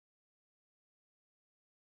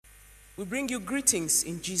We bring you greetings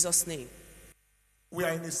in Jesus' name. We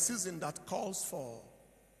are in a season that calls for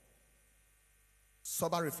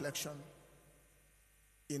sober reflection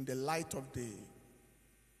in the light of the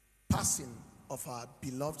passing of our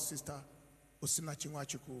beloved sister, Osinachi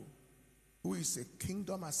Nwachukwu, who is a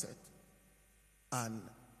kingdom asset and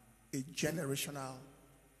a generational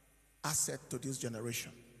asset to this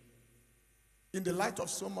generation. In the light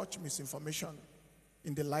of so much misinformation,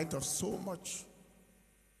 in the light of so much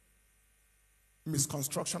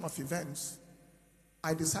misconstruction of events,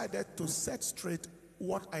 I decided to set straight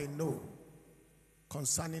what I know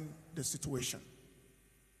concerning the situation.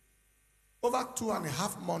 Over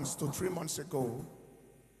 2.5 months to 3 months ago,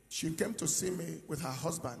 she came to see me with her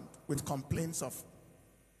husband with complaints of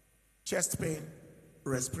chest pain,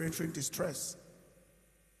 respiratory distress.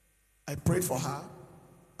 I prayed for her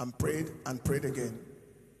and prayed again.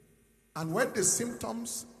 And when the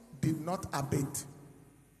symptoms did not abate,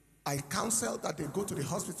 I counseled that they go to the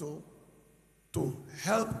hospital to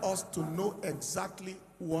help us to know exactly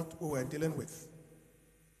what we were dealing with.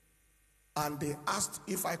 And they asked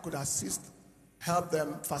if I could assist, help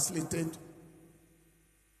them facilitate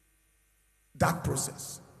that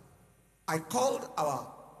process. I called our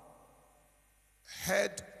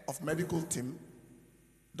head of medical team,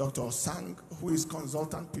 Dr. Sang, who is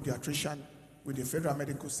consultant pediatrician with the Federal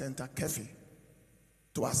Medical Center, KEFI,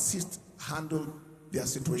 to assist, handle their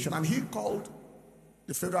situation. And he called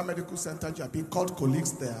the Federal Medical Center, Jabi, called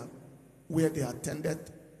colleagues there where they attended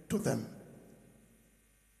to them.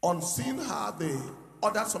 On seeing her, they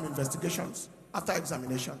ordered some investigations after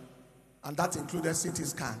examination, and that included CT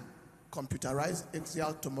scan, computerized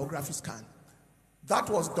axial tomography scan. That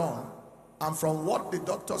was done, and from what the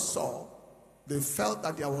doctors saw, they felt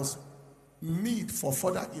that there was need for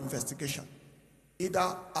further investigation,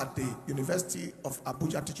 either at the University of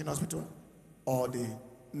Abuja Teaching Hospital or the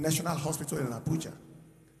National Hospital in Abuja.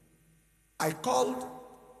 I called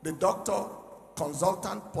the doctor,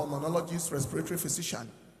 consultant pulmonologist, respiratory physician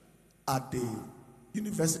at the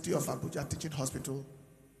University of Abuja Teaching Hospital,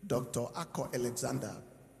 Dr. Ako Alexander,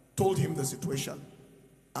 told him the situation,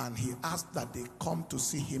 and he asked that they come to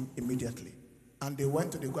see him immediately. And they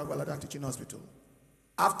went to the Gwagwalada Teaching Hospital.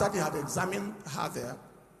 After they had examined her there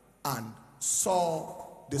and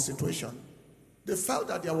saw the situation, they felt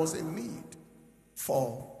that there was a need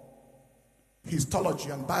for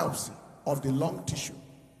histology and biopsy of the lung tissue.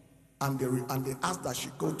 And they asked that she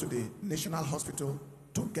go to the National Hospital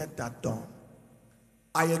to get that done.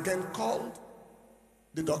 I again called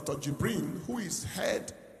the Dr. Jibrin, who is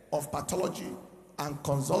head of pathology and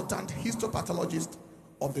consultant histopathologist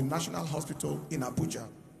of the National Hospital in Abuja,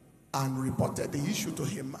 and reported the issue to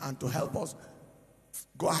him and to help us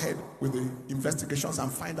go ahead with the investigations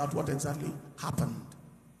and find out what exactly happened.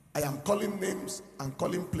 I am calling names and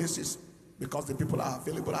calling places because the people are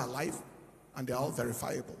available, are alive, and they're all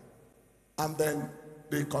verifiable. And then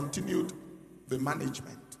they continued the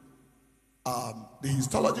management. The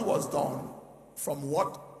histology was done. From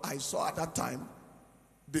what I saw at that time,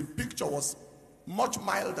 the picture was much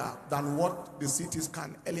milder than what the CT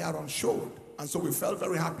scan earlier on showed. And so we felt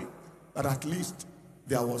very happy that at least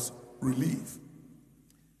there was relief.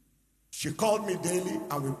 She called me daily,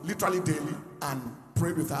 and we literally daily, and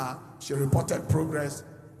prayed with her. She reported progress.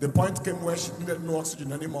 The point came where she needed no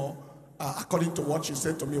oxygen anymore, according to what she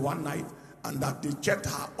said to me one night, and that they checked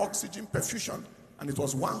her oxygen perfusion, and it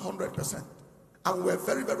was 100%. And we were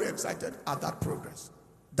very, very excited at that progress.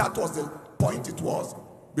 That was the point it was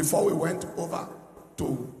before we went over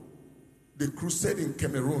to the crusade in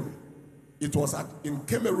Cameroon. It was in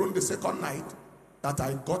Cameroon the second night that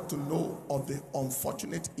I got to know of the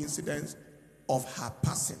unfortunate incidents of her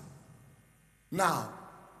passing. Now,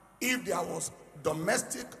 if there was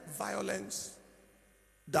domestic violence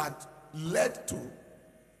that led to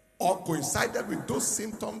or coincided with those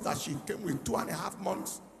symptoms that she came with 2.5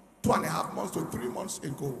 months to 3 months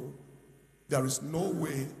ago, there is no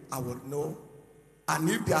way I would know. And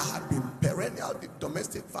if there had been perennial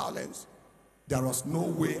domestic violence, there was no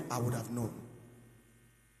way I would have known.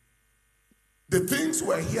 The things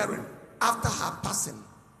we're hearing after her passing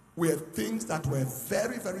were things that were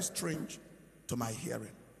very, very strange to my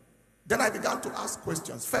hearing. Then I began to ask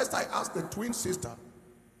questions. First, I asked the twin sister,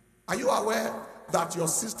 are you aware that your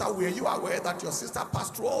sister, were you aware that your sister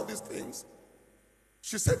passed through all these things?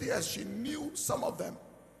 She said yes, she knew some of them,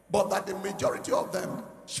 but that the majority of them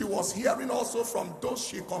she was hearing also from those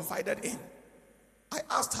she confided in. I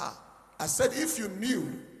asked her, I said, if you knew,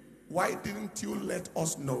 why didn't you let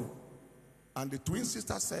us know? And the twin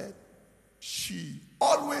sister said, she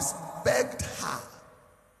always begged her,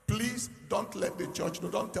 please don't let the church know,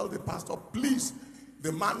 don't tell the pastor, please,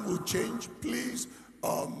 the man will change. Please,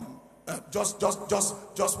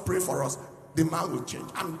 just pray for us. The man will change.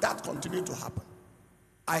 And that continued to happen.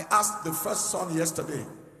 I asked the first son yesterday,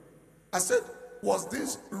 I said, was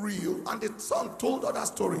this real? And the son told other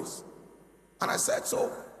stories. And I said,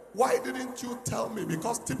 so why didn't you tell me?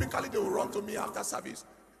 Because typically they will run to me after service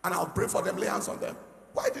and I'll pray for them, lay hands on them.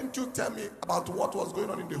 Why didn't you tell me about what was going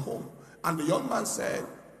on in the home? And the young man said,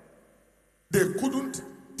 they couldn't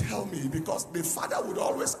tell me because the father would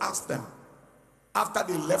always ask them after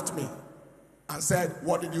they left me and said,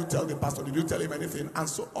 what did you tell the pastor? Did you tell him anything? And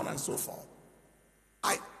so on and so forth.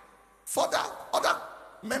 Other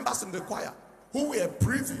members in the choir who were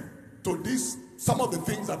privy to this, some of the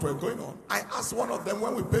things that were going on, I asked one of them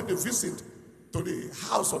when we paid the visit to the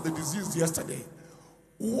house of the deceased yesterday,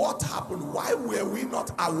 what happened? Why were we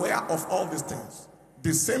not aware of all these things?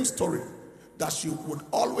 The same story, that she would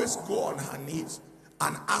always go on her knees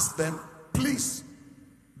and ask them, please,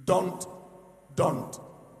 don't.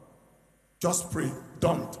 Just pray,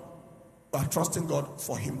 don't. We are trusting God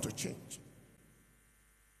for him to change.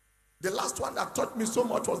 The last one that taught me so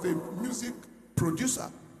much was the music producer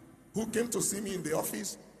who came to see me in the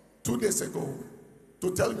office 2 days ago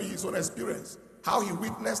to tell me his own experience, how he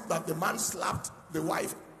witnessed that the man slapped the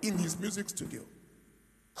wife in his music studio.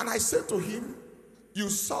 And I said to him, you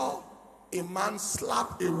saw a man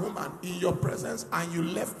slap a woman in your presence and you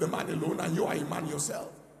left the man alone and you are a man yourself.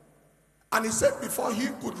 And he said before he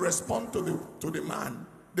could respond to the man,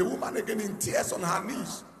 the woman again in tears on her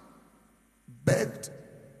knees begged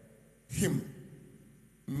him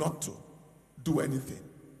not to do anything,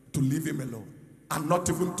 to leave him alone, and not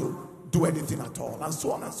even to do anything at all, and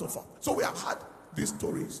so on and so forth. So we have had these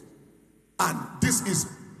stories, and this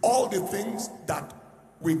is all the things that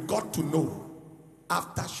we got to know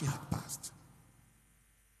after she had passed.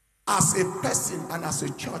 As a person and as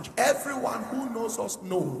a church, everyone who knows us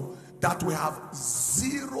know that we have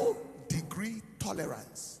 0-degree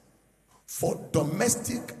tolerance for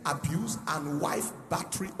domestic abuse and wife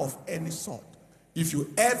battery of any sort. If you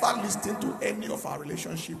ever listen to any of our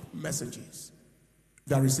relationship messages,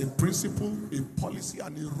 there is a principle, a policy,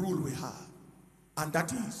 and a rule we have. And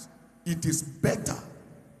that is, it is better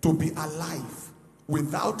to be alive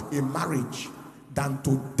without a marriage than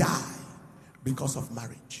to die because of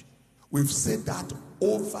marriage. We've said that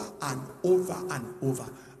over and over and over.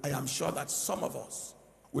 I am sure that some of us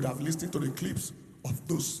would have listened to the clips of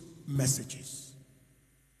those messages.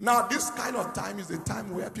 Now, this kind of time is a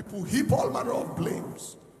time where people heap all manner of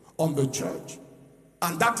blames on the church.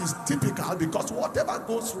 And that is typical because whatever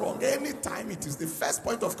goes wrong, anytime it is the first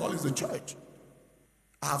point of call is the church.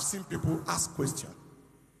 I have seen people ask questions.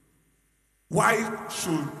 Why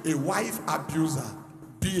should a wife abuser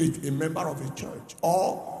be a member of a church?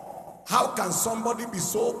 Or how can somebody be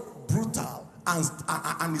so brutal and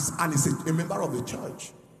is a member of the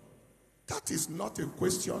church? That is not a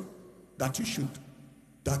question that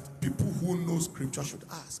that people who know scripture should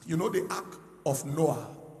ask. You know the ark of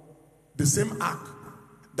Noah, the same ark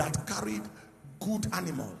that carried good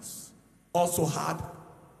animals, also had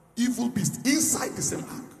evil beasts inside the same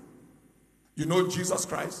ark. You know Jesus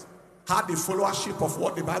Christ had a followership of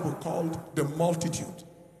what the Bible called the multitude.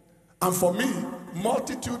 And for me,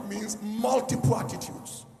 multitude means multiple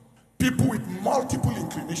attitudes. People with multiple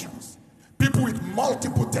inclinations. People with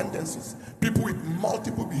multiple tendencies. People with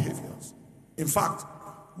multiple behaviors. In fact,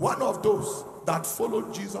 one of those that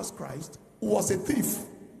followed Jesus Christ was a thief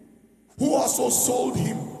who also sold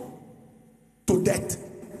him to death.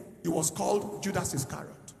 He was called Judas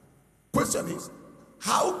Iscariot. Question is,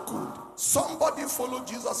 how could somebody follow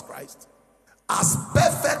Jesus Christ as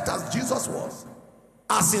perfect as Jesus was,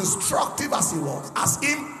 as instructive as he was, as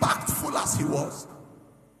impactful as he was,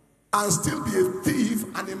 and still be a thief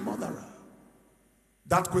and a murderer?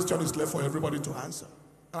 That question is left for everybody to answer.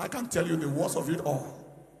 And I can tell you the worst of it all.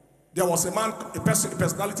 There was a man, a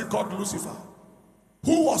personality called Lucifer,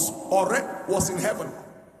 who was in heaven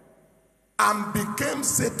and became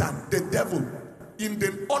Satan, the devil,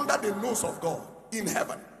 under the nose of God in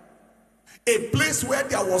heaven. A place where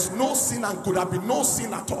there was no sin and could have been no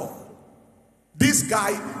sin at all. This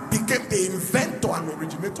guy became the inventor and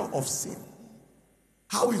originator of sin.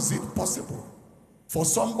 How is it possible for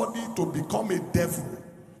somebody to become a devil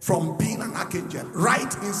from being an archangel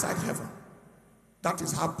right inside heaven? That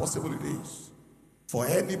is how possible it is for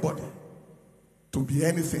anybody to be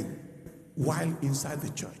anything while inside the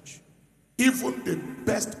church. Even the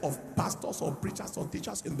best of pastors or preachers or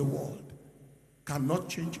teachers in the world cannot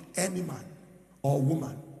change any man or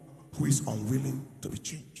woman who is unwilling to be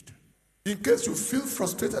changed. In case you feel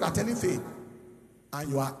frustrated at anything and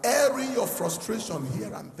you are airing your frustration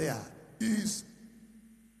here and there, is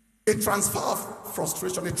a transfer of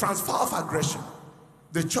frustration, a transfer of aggression.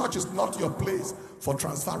 The church is not your place for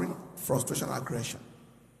transferring frustration and aggression.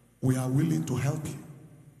 We are willing to help you.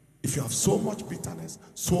 If you have so much bitterness,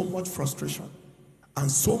 so much frustration,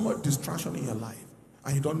 and so much distraction in your life,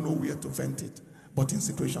 and you don't know where to vent it, but in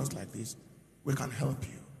situations like this, we can help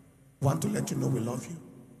you. We want to let you know we love you,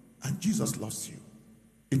 and Jesus loves you.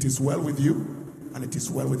 It is well with you, and it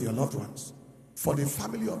is well with your loved ones. For the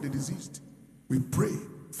family of the deceased, we pray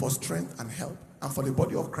for strength and help, and for the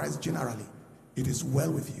body of Christ generally, it is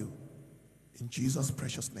well with you. In Jesus'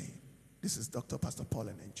 precious name. This is Dr. Pastor Paul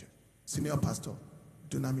Enenche, Senior Pastor,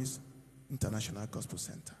 Dunamis International Gospel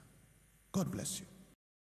Center. God bless you.